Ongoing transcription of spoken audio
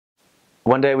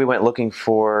one day we went looking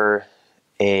for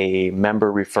a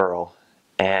member referral,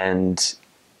 and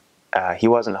he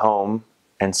wasn't home,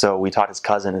 and so we taught his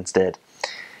cousin instead.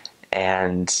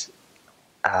 And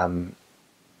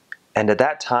at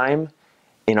that time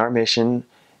in our mission,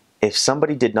 if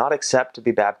somebody did not accept to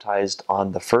be baptized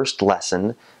on the first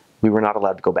lesson, we were not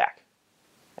allowed to go back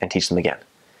and teach them again.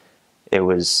 It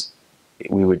was,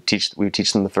 we would teach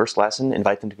them the first lesson,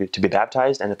 invite them to be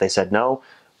baptized, and if they said no,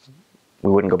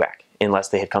 we wouldn't go back unless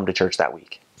they had come to church that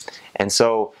week. And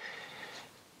so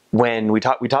when we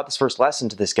taught this first lesson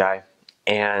to this guy,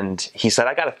 and he said,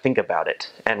 "I got to think about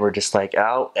it." And we're just like,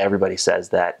 "Oh, everybody says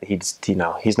that. He's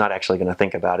not actually going to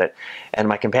think about it." And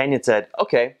my companion said,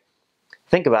 "Okay,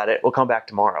 think about it. We'll come back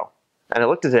tomorrow." And I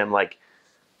looked at him like,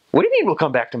 "What do you mean we'll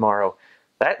come back tomorrow?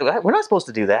 We're not supposed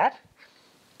to do that."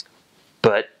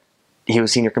 But he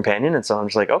was senior companion, and so I'm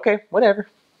just like, "Okay, whatever.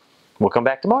 We'll come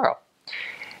back tomorrow."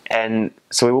 And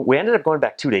so we ended up going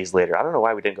back 2 days later. I don't know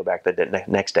why we didn't go back the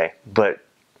next day, but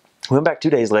we went back 2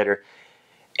 days later,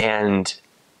 and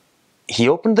he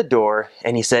opened the door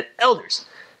and he said, "Elders,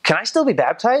 can I still be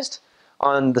baptized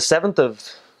on the 7th of,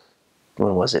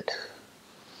 when was it?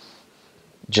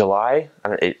 July?"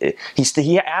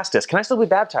 He asked us, "Can I still be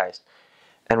baptized?"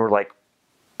 And we're like,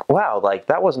 wow, like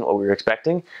that wasn't what we were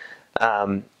expecting.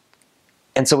 And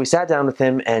so we sat down with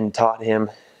him and taught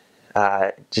him,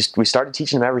 we started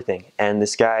teaching him everything. And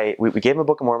this guy, we gave him a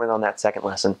Book of Mormon on that second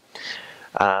lesson.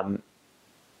 It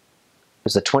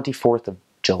was the 24th of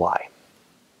July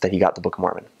that he got the Book of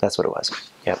Mormon. That's what it was.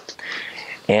 Yep.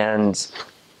 And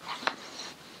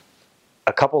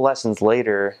a couple lessons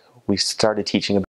later, we started teaching about